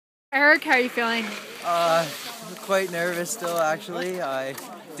Eric, how are you feeling? Quite nervous still, actually. I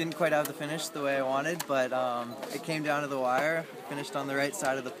didn't quite have the finish the way I wanted, but it came down to the wire. Finished on the right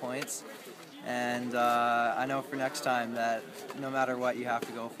side of the points, and I know for next time that no matter what, you have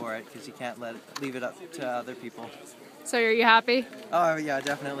to go for it because you can't leave it up to other people. So are you happy? Oh yeah,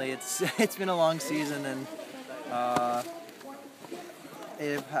 definitely. It's been a long season, and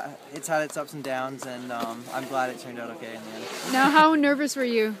it's had its ups and downs, and I'm glad it turned out okay in the end. Now, how nervous were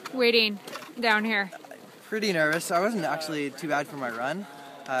you waiting down here? Pretty nervous. I wasn't actually too bad for my run.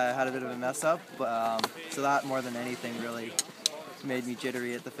 I had a bit of a mess up, but, so that more than anything really made me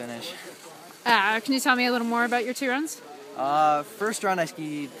jittery at the finish. Can you tell me a little more about your two runs? First run I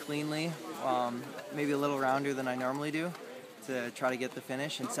skied cleanly, maybe a little rounder than I normally do to try to get the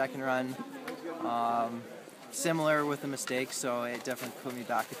finish, and second run similar with the mistakes, so it definitely put me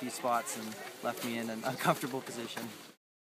back a few spots and left me in an uncomfortable position.